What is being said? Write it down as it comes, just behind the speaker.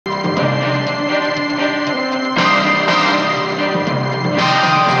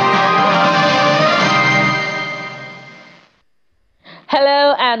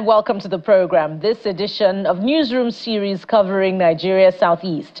And welcome to the program, this edition of Newsroom series covering Nigeria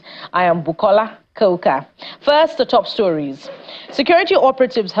Southeast. I am Bukola Koka. First, the top stories. Security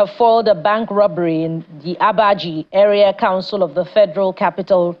operatives have foiled a bank robbery in the Abia area council of the Federal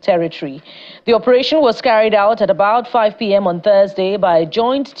Capital Territory. The operation was carried out at about 5 p.m. on Thursday by a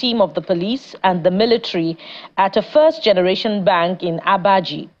joint team of the police and the military at a first-generation bank in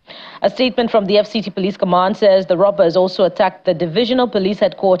Abia. A statement from the FCT Police Command says the robbers also attacked the divisional police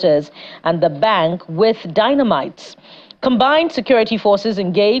headquarters and the bank with dynamites. Combined security forces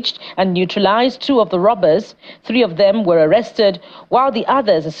engaged and neutralized 2 of the robbers. 3 of them were arrested, while the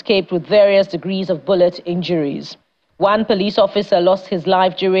others escaped with various degrees of bullet injuries. 1 police officer lost his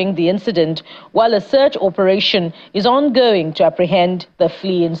life during the incident, while a search operation is ongoing to apprehend the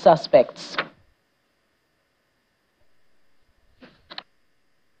fleeing suspects.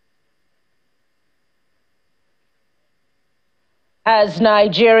 As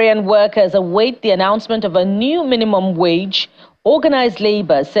Nigerian workers await the announcement of a new minimum wage, Organized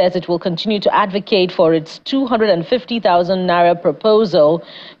Labour says it will continue to advocate for its 250,000 naira proposal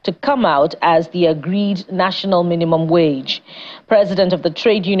to come out as the agreed national minimum wage. President of the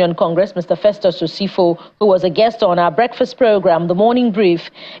Trade Union Congress, Mr. Festus Osifo, who was a guest on our breakfast program, The Morning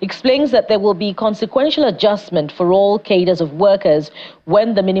Brief, explains that there will be consequential adjustment for all cadres of workers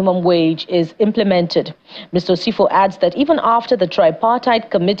when the minimum wage is implemented. Mr. Osifo adds that even after the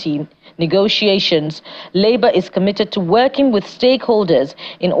tripartite committee negotiations, Labour is committed to working with stakeholders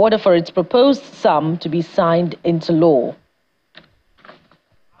in order for its proposed sum to be signed into law.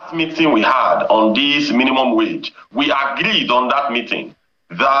 Meeting we had on this minimum wage, we agreed on that meeting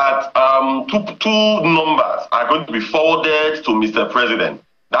that two numbers are going to be forwarded to Mr. President.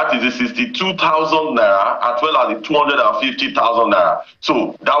 That is the 62,000 naira as well as the 250,000 naira.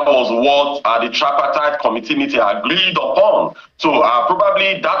 So that was what the tripartite committee meeting agreed upon. So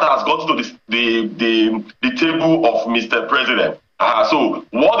probably that has got to the table of Mr. President. So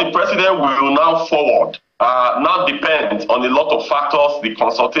what the president will now forward now depends on a lot of factors, the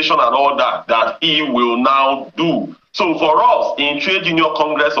consultation and all that he will now do. So for us in Trade Union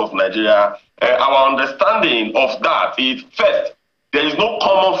Congress of Nigeria, our understanding of that is first, there is no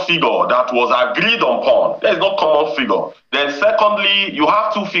common figure that was agreed upon. There is no common figure. Then secondly, you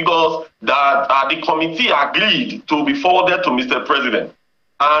have 2 figures that the committee agreed to be forwarded to Mr. President.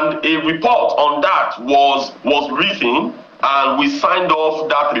 And a report on that was written, and we signed off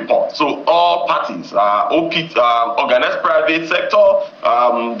that report. So all parties, organized private sector,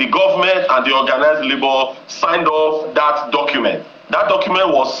 the government and the organized labor signed off that document. That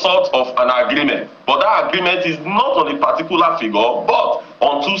document was sort of an agreement, but that agreement is not on a particular figure, but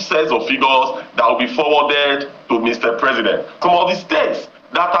on 2 sets of figures that will be forwarded to Mr. President. Some of the states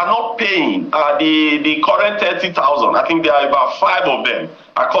that are not paying the current 30,000, I think there are about 5 of them,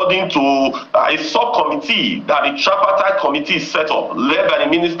 according to a subcommittee that the tripartite committee set up, led by the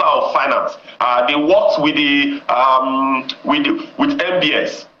Minister of Finance. They worked with with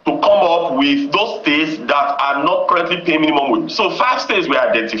MBS to come up with those states that are not currently paying minimum wage. So 5 states were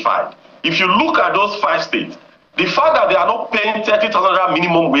identified. If you look at those 5 states, the fact that they are not paying 30,000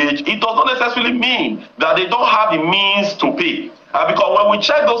 minimum wage, it does not necessarily mean that they don't have the means to pay. Because when we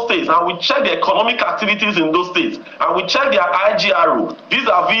check those states and we check the economic activities in those states and we check their IGRO,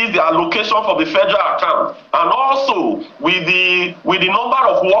 vis-a-vis their allocation for the federal account, and also with the number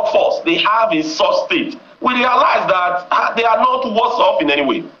of workforce they have in such states, we realize that they are not worse off in any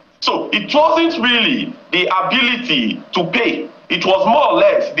way. So it wasn't really the ability to pay. It was more or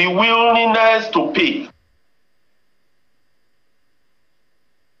less the willingness to pay.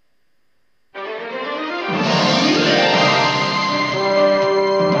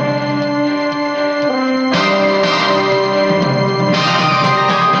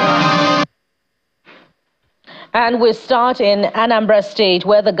 And we start in Anambra State,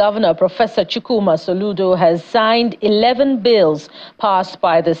 where the governor, Professor Chukwuma Soludo, has signed 11 bills passed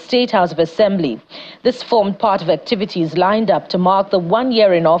by the State House of Assembly. This formed part of activities lined up to mark the 1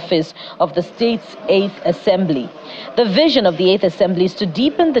 year in office of the state's 8th Assembly. The vision of the 8th Assembly is to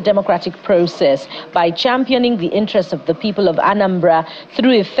deepen the democratic process by championing the interests of the people of Anambra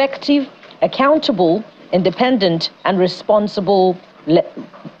through effective, accountable, independent, and responsible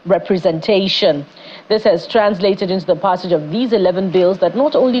representation. This has translated into the passage of these 11 bills that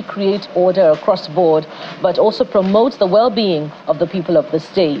not only create order across the board, but also promotes the well-being of the people of the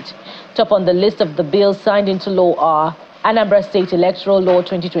state. Top on the list of the bills signed into law are Anambra State Electoral Law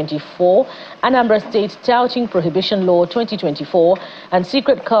 2024, Anambra State Touting Prohibition Law 2024, and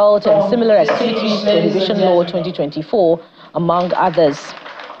Secret Cult and Similar Activities Prohibition Law 2024, among others.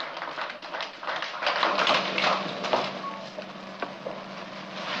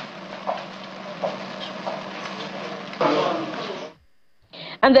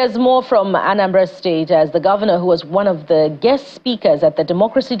 And there's more from Anambra State, as the governor, who was one of the guest speakers at the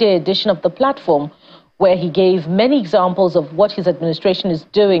Democracy Day edition of the platform, where he gave many examples of what his administration is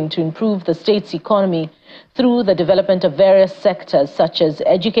doing to improve the state's economy through the development of various sectors such as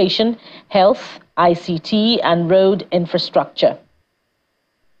education, health, ICT, and road infrastructure.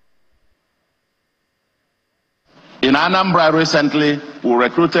 In Anambra recently, we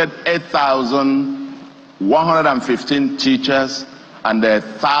recruited 8,115 teachers and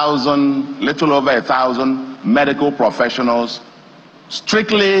little over 1,000 medical professionals,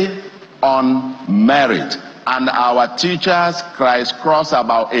 strictly on merit. And our teachers crisscross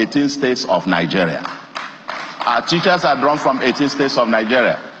about 18 states of Nigeria. Our teachers are drawn from 18 states of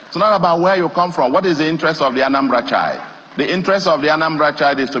Nigeria. It's not about where you come from. What is the interest of the Anambra child? The interest of the Anambra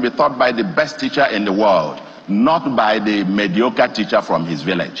child is to be taught by the best teacher in the world, not by the mediocre teacher from his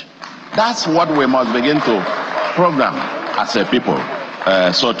village. That's what we must begin to program as a people,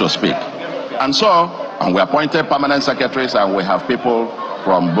 so to speak. And we appointed permanent secretaries, and we have people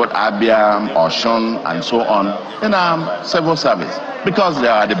from both Abia, Oshun, and so on in our civil service, because they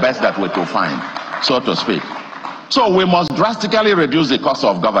are the best that we could find, so to speak. So we must drastically reduce the cost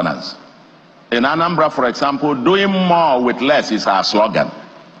of governance. In Anambra, for example, doing more with less is our slogan.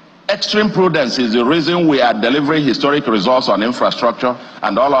 Extreme prudence is the reason we are delivering historic results on infrastructure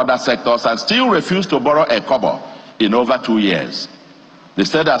and all other sectors and still refuse to borrow a kobo in over 2 years. The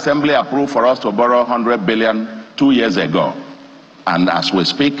State Assembly approved for us to borrow 100 billion 2 years ago. And as we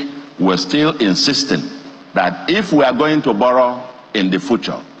speak, we're still insisting that if we are going to borrow in the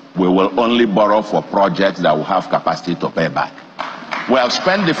future, we will only borrow for projects that will have capacity to pay back. We have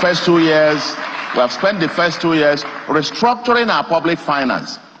spent the first 2 years, restructuring our public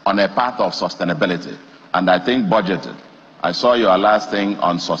finance on a path of sustainability, and I think budgeted. I saw your last thing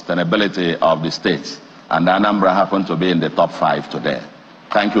on sustainability of the states, and Anambra happened to be in the top 5 today.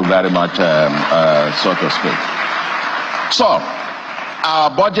 Thank you very much, so to speak. So,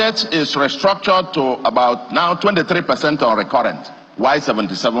 our budget is restructured to about now 23% on recurrent, while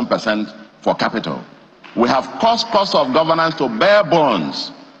 77% for capital. We have cost of governance to bare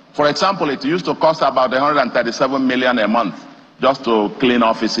bones. For example, it used to cost about 137 million a month just to clean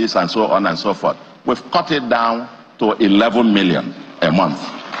offices and so on and so forth. We've cut it down to 11 million a month.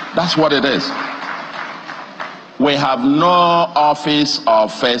 That's what it is. We have no office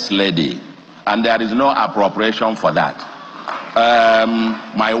of First Lady, and there is no appropriation for that.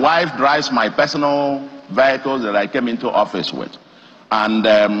 My wife drives my personal vehicles that I came into office with.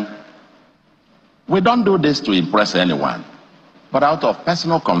 And we don't do this to impress anyone, but out of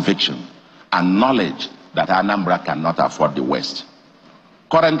personal conviction and knowledge that Anambra cannot afford the West.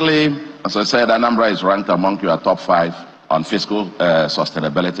 Currently, as I said, Anambra is ranked among your top 5 on fiscal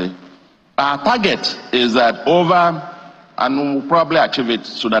sustainability. Our target is that and we'll probably achieve it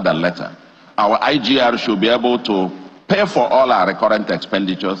sooner than later, our IGR should be able to pay for all our recurrent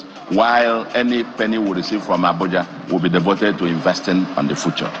expenditures, while any penny we receive from Abuja will be devoted to investing on the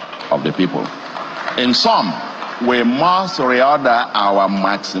future of the people. In sum, we must reorder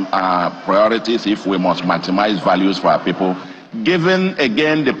our priorities if we must maximize values for our people, given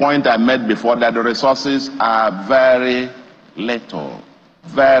again the point I made before that the resources are very little,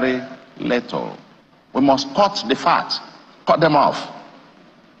 very little. We must cut the fat, cut them off.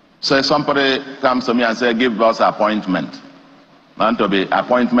 So somebody comes to me and says, give us appointment. And to be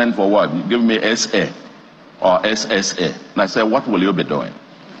appointment for what? Give me SA or SSA. And I say, what will you be doing?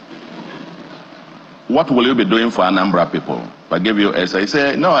 What will you be doing for Anambra people? If I give you SA, you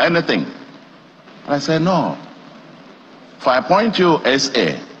say, no, anything. And I say, no. If I appoint you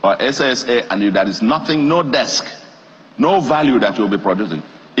SA or SSA and there is nothing, no desk, no value that you'll be producing.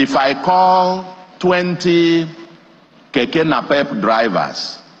 If I call 20 Keke Napep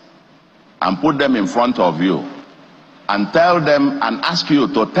drivers and put them in front of you and tell them and ask you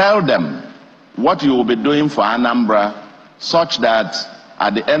to tell them what you will be doing for Anambra, such that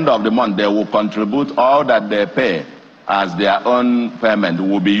at the end of the month they will contribute all that they pay as their own payment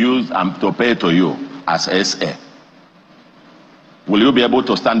will be used to pay to you as SA. Will you be able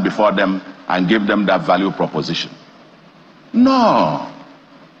to stand before them and give them that value proposition? No.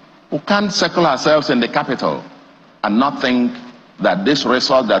 We can't circle ourselves in the capital and not think that this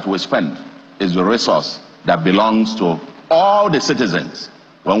resource that we spend is the resource that belongs to all the citizens.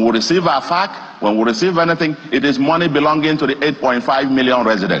 When we receive our FAC, when we receive anything, it is money belonging to the 8.5 million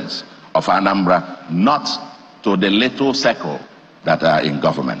residents of Anambra, not to the little circle that are in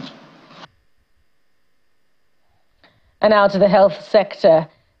government. And now to the health sector.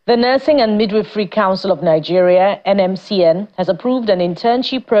 The Nursing and Midwifery Council of Nigeria, NMCN, has approved an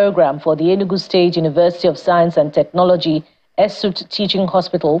internship program for the Enugu State University of Science and Technology, Esut Teaching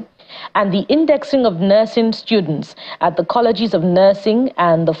Hospital, and the indexing of nursing students at the Colleges of Nursing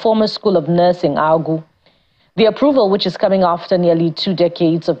and the former School of Nursing, Agu. The approval, which is coming after nearly 2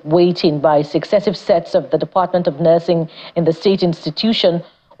 decades of waiting by successive sets of the Department of Nursing in the state institution,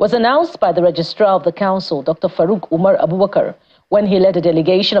 was announced by the Registrar of the Council, Dr. Farouk Umar Abubakar, when he led a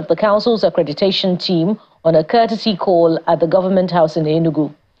delegation of the Council's accreditation team on a courtesy call at the Government House in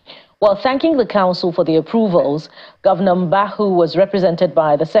Enugu. While thanking the Council for the approvals, Governor Mbahu was represented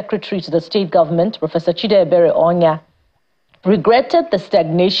by the Secretary to the State Government, Professor Chidebere Onya, regretted the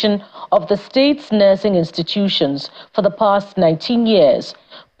stagnation of the state's nursing institutions for the past 19 years,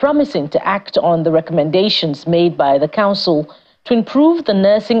 promising to act on the recommendations made by the Council to improve the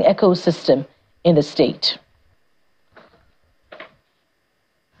nursing ecosystem in the state.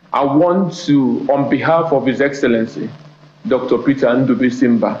 I want to, on behalf of His Excellency, Dr. Peter Ndube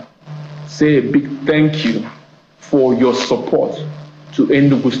Simba, say a big thank you for your support to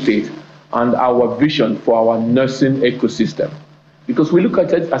Enugu State and our vision for our nursing ecosystem. Because we look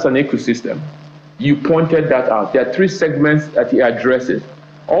at it as an ecosystem. You pointed that out. There are 3 segments that he addresses.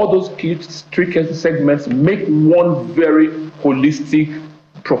 All those three segments make one very holistic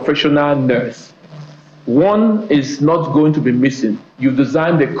professional nurse. One is not going to be missing. You've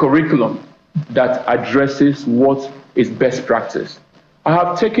designed a curriculum that addresses what is best practice. I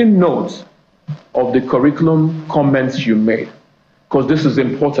have taken notes of the curriculum comments you made, because this is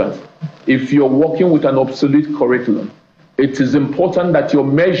important. If you're working with an obsolete curriculum, it is important that your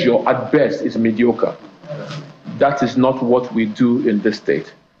measure at best is mediocre. That is not what we do in this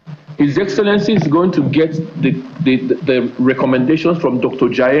state. His Excellency is going to get the recommendations from Dr.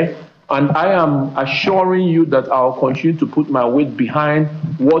 Jaye, and I am assuring you that I'll continue to put my weight behind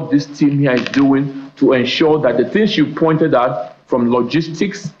what this team here is doing to ensure that the things you pointed out, from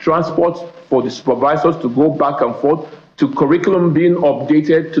logistics, transport for the supervisors to go back and forth, to curriculum being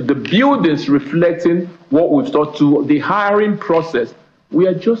updated, to the buildings reflecting what we've taught, to the hiring process. We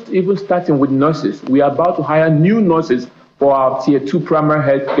are just even starting with nurses. We are about to hire new nurses for our Tier 2 primary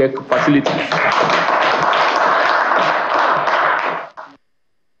health care facilities.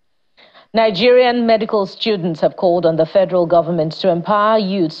 Nigerian medical students have called on the federal government to empower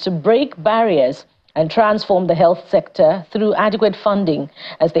youths to break barriers and transform the health sector through adequate funding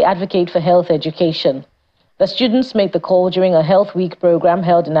as they advocate for health education. The students made the call during a Health Week program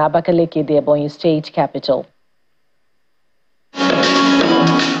held in Abakaliki, the Ebonyi State capital.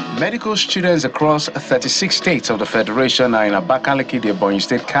 Medical students across 36 states of the Federation are in Abakaliki, the Ebonyi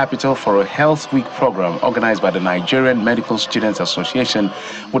State capital, for a Health Week program organized by the Nigerian Medical Students Association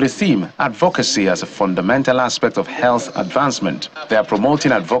with the theme, Advocacy as a Fundamental Aspect of Health Advancement. They are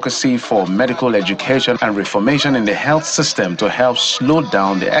promoting advocacy for medical education and reformation in the health system to help slow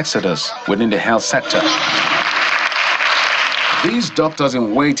down the exodus within the health sector. These doctors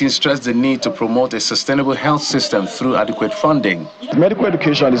in waiting stress the need to promote a sustainable health system through adequate funding. Medical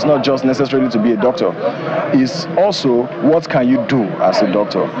education is not just necessarily to be a doctor. It's also what can you do as a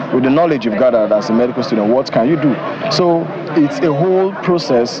doctor? With the knowledge you've gathered as a medical student, what can you do? So it's a whole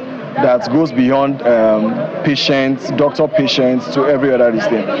process that goes beyond patients, doctor-patients, to every other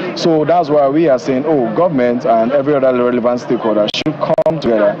thing. So that's why we are saying, government and every other relevant stakeholder should come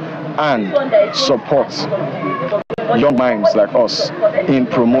together and support young minds like us in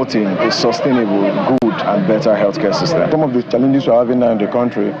promoting a sustainable, good and better healthcare system. Some of the challenges we're having now in the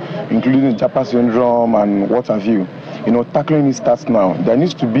country, including Japa syndrome and what have you, tackling it starts now. There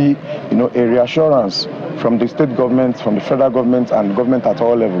needs to be, a reassurance from the state government, from the federal government and government at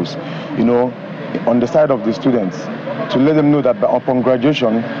all levels, on the side of the students, to let them know that upon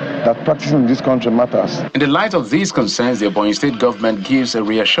graduation, that practicing in this country matters. In the light of these concerns, the Ebonyi State government gives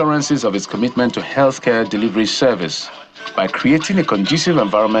reassurances of its commitment to healthcare delivery service by creating a conducive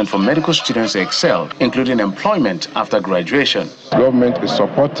environment for medical students to excel, including employment after graduation. The government is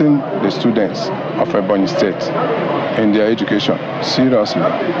supporting the students of Ebonyi State in their education, seriously.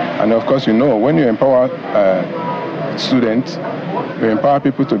 And of course, when you empower students, you empower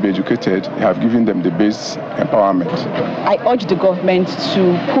people to be educated, you have given them the base empowerment. I urge the government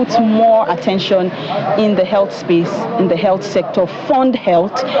to put more attention in the health space, in the health sector, fund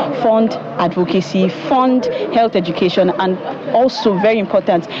health, fund advocacy, fund health education, and also, very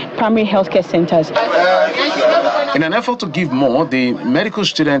important, primary healthcare centers. In an effort to give more, the medical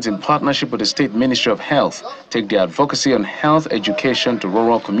students, in partnership with the State Ministry of Health, take their advocacy on health education to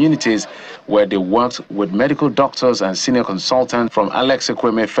rural communities, where they worked with medical doctors and senior consultants from Alex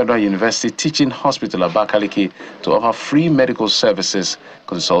Ekweme Federal University Teaching Hospital Abakaliki to offer free medical services,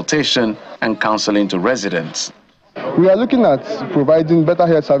 consultation and counseling to residents. We are looking at providing better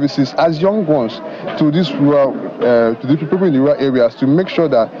health services as young ones to these rural, to the people in the rural areas, to make sure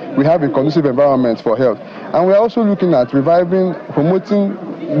that we have a conducive environment for health. And we are also looking at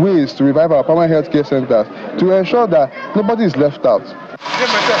promoting ways to revive our primary health care centers to ensure that nobody is left out.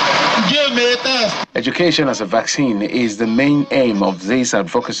 Education as a vaccine is the main aim of this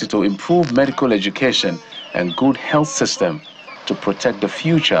advocacy to improve medical education and good health system to protect the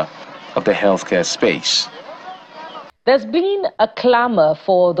future of the healthcare space. There's been a clamor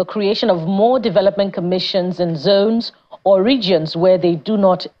for the creation of more development commissions in zones or regions where they do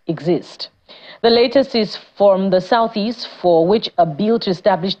not exist. The latest is from the Southeast, for which a bill to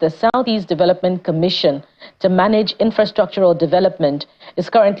establish the Southeast Development Commission to manage infrastructural development is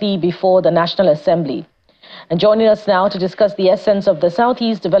currently before the National Assembly. And joining us now to discuss the essence of the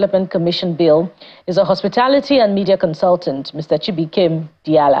Southeast Development Commission bill is a hospitality and media consultant, Mr. Chibikem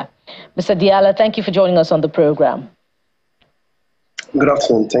Diala. Mr. Diala, thank you for joining us on the program. Good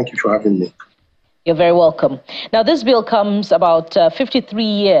afternoon. Thank you for having me. You're very welcome. Now, this bill comes about 53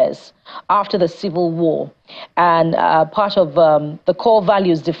 years after the Civil War. And part of the core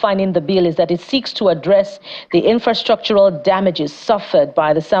values defining the bill is that it seeks to address the infrastructural damages suffered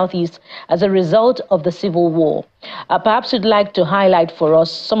by the Southeast as a result of the Civil War. Perhaps you'd like to highlight for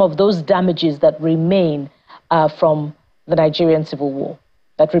us some of those damages that remain from the Nigerian Civil War,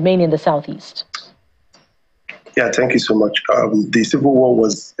 that remain in the Southeast. Yeah, thank you so much. The Civil War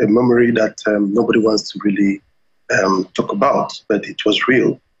was a memory that nobody wants to really talk about, but it was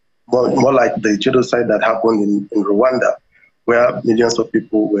real. More like the genocide that happened in Rwanda, where millions of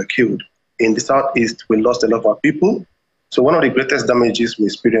people were killed. In the Southeast, we lost a lot of our people. So one of the greatest damages we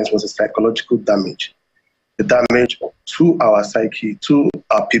experienced was a psychological damage. The damage to our psyche, to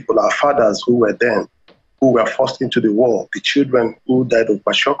our people, our fathers who were then, who were forced into the war, the children who died of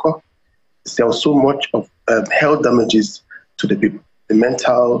Bashoko. There was so much of health damages to the people, the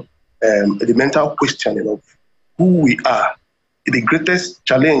mental questioning of who we are. The greatest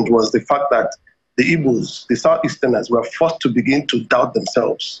challenge was the fact that the Igbos, the Southeasterners, were forced to begin to doubt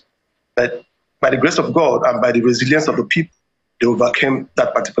themselves. But by the grace of God and by the resilience of the people, they overcame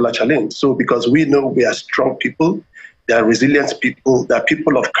that particular challenge. So because we know we are strong people, they are resilient people, they are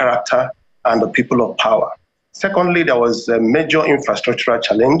people of character and the people of power. Secondly, there was a major infrastructural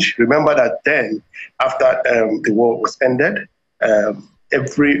challenge. Remember that then, after the war was ended,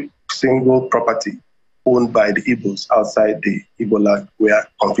 every single property owned by the Igbos outside the Igbo land were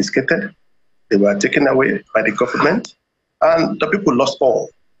confiscated. They were taken away by the government, and the people lost all.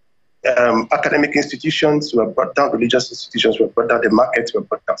 Academic institutions were brought down, religious institutions were brought down, the markets were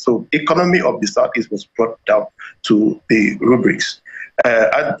brought down. So economy of the Southeast was brought down to the rubrics.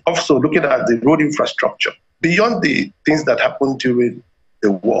 And also looking at the road infrastructure. Beyond the things that happened during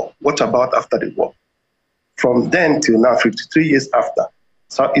the war, what about after the war? From then till now, 53 years after,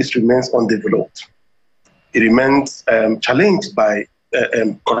 Southeast remains undeveloped. It remains challenged by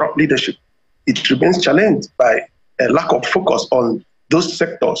corrupt leadership. It remains challenged by a lack of focus on those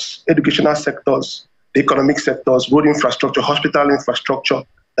sectors, educational sectors, the economic sectors, road infrastructure, hospital infrastructure,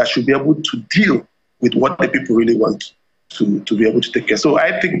 that should be able to deal with what the people really want to be able to take care. So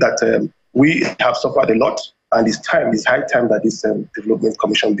I think that we have suffered a lot, and it's high time that this Development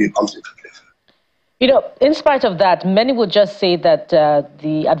Commission bill comes into place. You know, in spite of that, many would just say that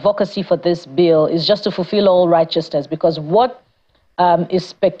the advocacy for this bill is just to fulfill all righteousness, because what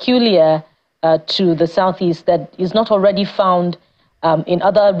is peculiar to the Southeast that is not already found in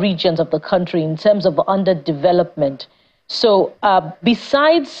other regions of the country in terms of underdevelopment. So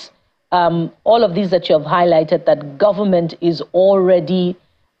besides all of these that you have highlighted, that government is already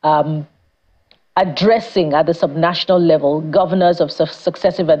addressing at the subnational level, governors of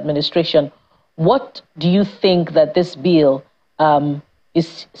successive administration, what do you think that this bill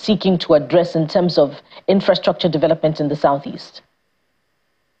is seeking to address in terms of infrastructure development in the Southeast?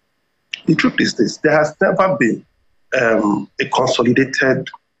 The truth is this: there has never been a consolidated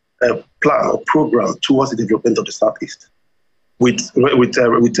plan or program towards the development of the Southeast with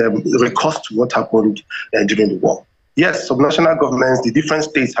recourse to what happened during the war. Yes, subnational governments, the different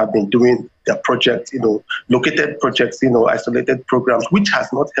states have been doing their projects, located projects, isolated programs, which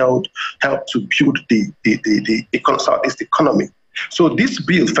has not helped to build the Southeast economy. So this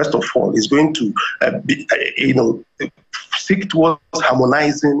bill, first of all, is going to seek towards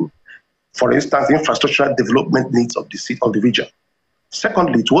harmonizing, for instance, infrastructural development needs of the region.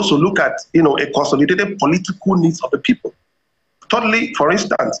 Secondly, to also look at a consolidated political needs of the people. Thirdly, for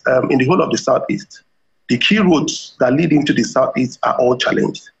instance, in the whole of the Southeast, the key roads that lead into the Southeast are all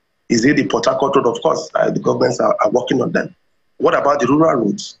challenged. Is it the Port Harcourt Road? Of course, the governments are working on them. What about the rural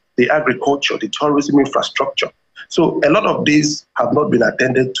roads, the agriculture, the tourism infrastructure? So a lot of these have not been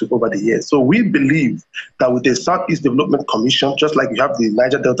attended to over the years. So we believe that with the Southeast Development Commission, just like you have the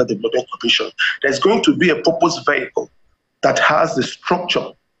Niger Delta Development Commission, there's going to be a purpose vehicle that has the structure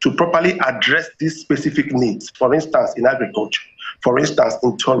to properly address these specific needs. For instance, in agriculture, for instance,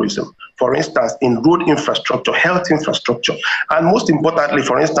 in tourism, for instance, in road infrastructure, health infrastructure, and most importantly,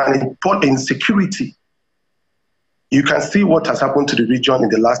 for instance, in security. You can see what has happened to the region in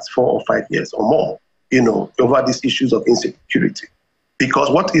the last 4 or 5 years or more, over these issues of insecurity. Because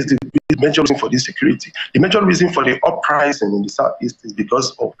what is the major reason for this security? The major reason for the uprising in the Southeast is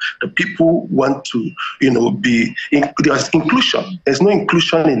because of the people want to, there's inclusion. There's no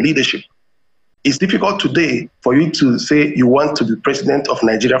inclusion in leadership. It's difficult today for you to say you want to be president of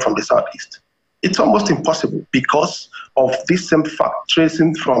Nigeria from the Southeast. It's almost impossible because of this same fact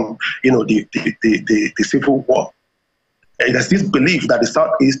tracing from, the civil war. There's this belief that the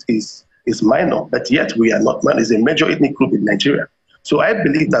Southeast is minor, but yet we are not minor. It's a major ethnic group in Nigeria. So I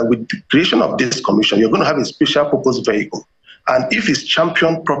believe that with the creation of this commission, you're going to have a special purpose vehicle. And if it's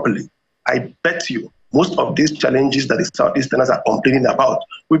championed properly, I bet you most of these challenges that the Southeasterners are complaining about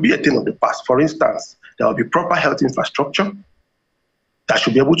will be a thing of the past. For instance, there will be proper health infrastructure that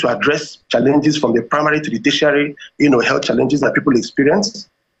should be able to address challenges from the primary to the tertiary, health challenges that people experience.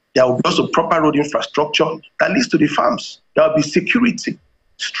 There will be also proper road infrastructure that leads to the farms. There will be security.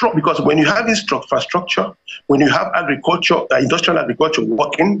 Because when you have this infrastructure, when you have agriculture, industrial agriculture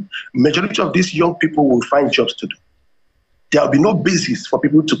working, majority of these young people will find jobs to do. There will be no basis for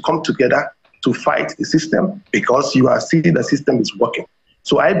people to come together to fight the system because you are seeing the system is working.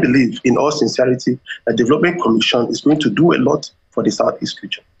 So I believe, in all sincerity, the Development Commission is going to do a lot for the Southeast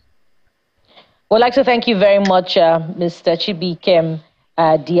region. We'd like to thank you very much, Mr. Chibuikem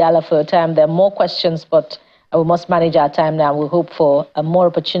Diala, for your time. There are more questions, but we must manage our time now. We hope for a more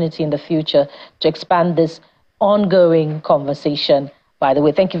opportunity in the future to expand this ongoing conversation. By the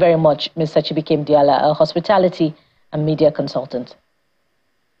way, thank you very much, Mr. Chibuikem Diala, a hospitality and media consultant.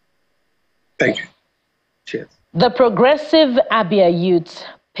 Thank you. Cheers. The progressive Abia Youth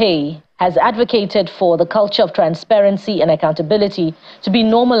Pay has advocated for the culture of transparency and accountability to be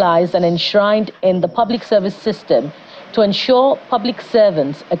normalized and enshrined in the public service system to ensure public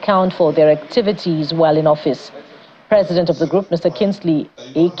servants account for their activities while in office. President of the group, Mr. Kingsley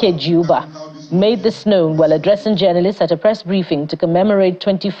Eke-Juba, made this known while addressing journalists at a press briefing to commemorate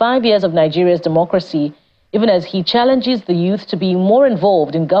 25 years of Nigeria's democracy, even as he challenges the youth to be more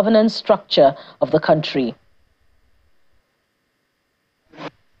involved in governance structure of the country.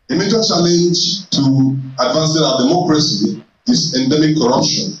 A major challenge to advancing our democracy is endemic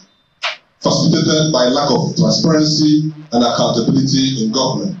corruption, facilitated by lack of transparency and accountability in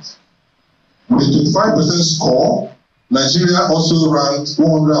government. With a 25% score, Nigeria also ranked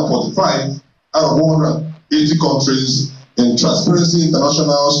 145 out of 180 countries in Transparency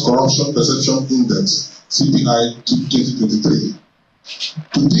International's Corruption Perception Index, CPI 2023.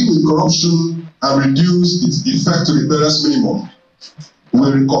 To deal with corruption and reduce its effect to the barest minimum, we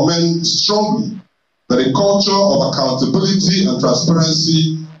recommend strongly that a culture of accountability and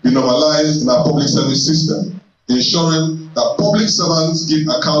transparency be normalized in our public service system, ensuring that public servants give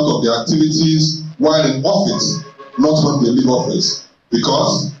account of their activities while in office, not when they leave office.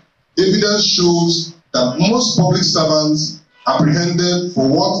 Because evidence shows that most public servants apprehended for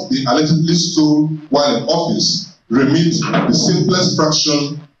what they allegedly stole while in office remit the simplest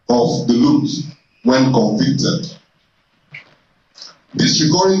fraction of the loot when convicted. This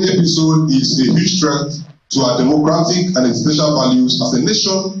recurring episode is a huge threat to our democratic and institutional values as a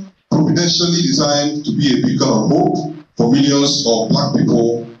nation providentially designed to be a beacon of hope for millions of black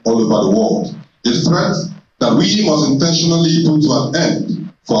people all over the world. A threat that we must intentionally put to an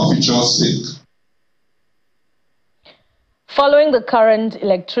end for our future's sake. Following the current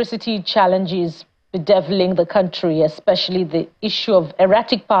electricity challenges bedeviling the country, especially the issue of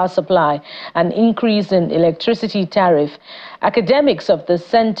erratic power supply and increase in electricity tariff, academics of the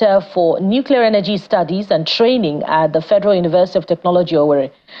Center for Nuclear Energy Studies and Training at the Federal University of Technology,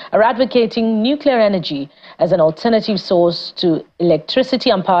 Owerri, are advocating nuclear energy as an alternative source to electricity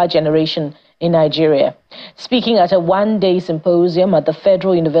and power generation in Nigeria. Speaking at a one-day symposium at the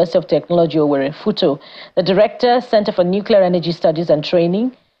Federal University of Technology, Owerri, FUTO, the Director, Center for Nuclear Energy Studies and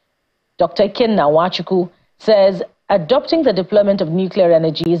Training, Dr. Ikenna Nwachukwu, says adopting the deployment of nuclear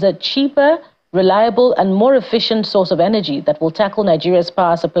energy is a cheaper, reliable, and more efficient source of energy that will tackle Nigeria's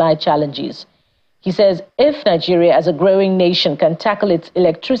power supply challenges. He says if Nigeria, as a growing nation, can tackle its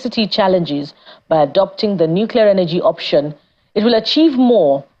electricity challenges by adopting the nuclear energy option, it will achieve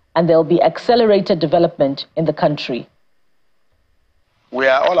more and there will be accelerated development in the country. We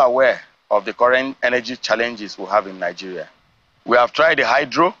are all aware of the current energy challenges we have in Nigeria. We have tried the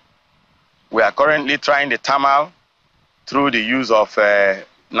hydro. We are currently trying the thermal through the use of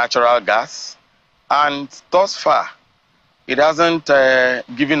natural gas. And thus far, it hasn't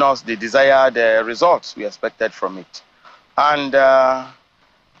given us the desired results we expected from it. And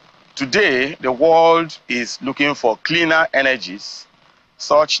today, the world is looking for cleaner energies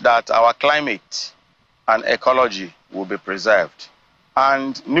such that our climate and ecology will be preserved.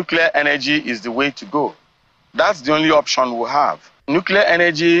 And nuclear energy is the way to go. That's the only option we have. Nuclear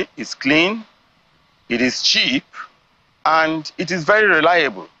energy is clean, it is cheap, and it is very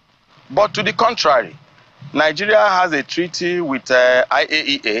reliable. But to the contrary, Nigeria has a treaty with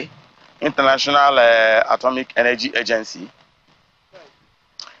IAEA, International Atomic Energy Agency,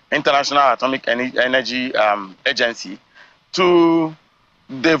 to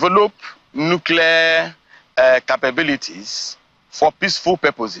develop nuclear capabilities for peaceful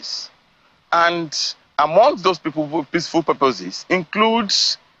purposes. And amongst those peaceful purposes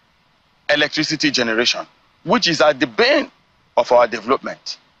includes electricity generation, which is at the bane of our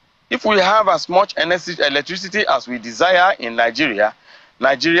development. If we have as much electricity as we desire in Nigeria,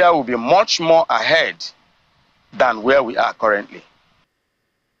 Nigeria will be much more ahead than where we are currently.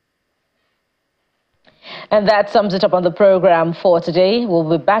 And that sums it up on the program for today. We'll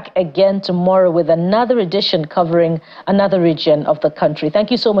be back again tomorrow with another edition covering another region of the country.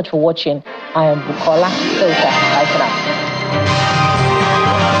 Thank you so much for watching. I am Bukola Koka. Bye for now.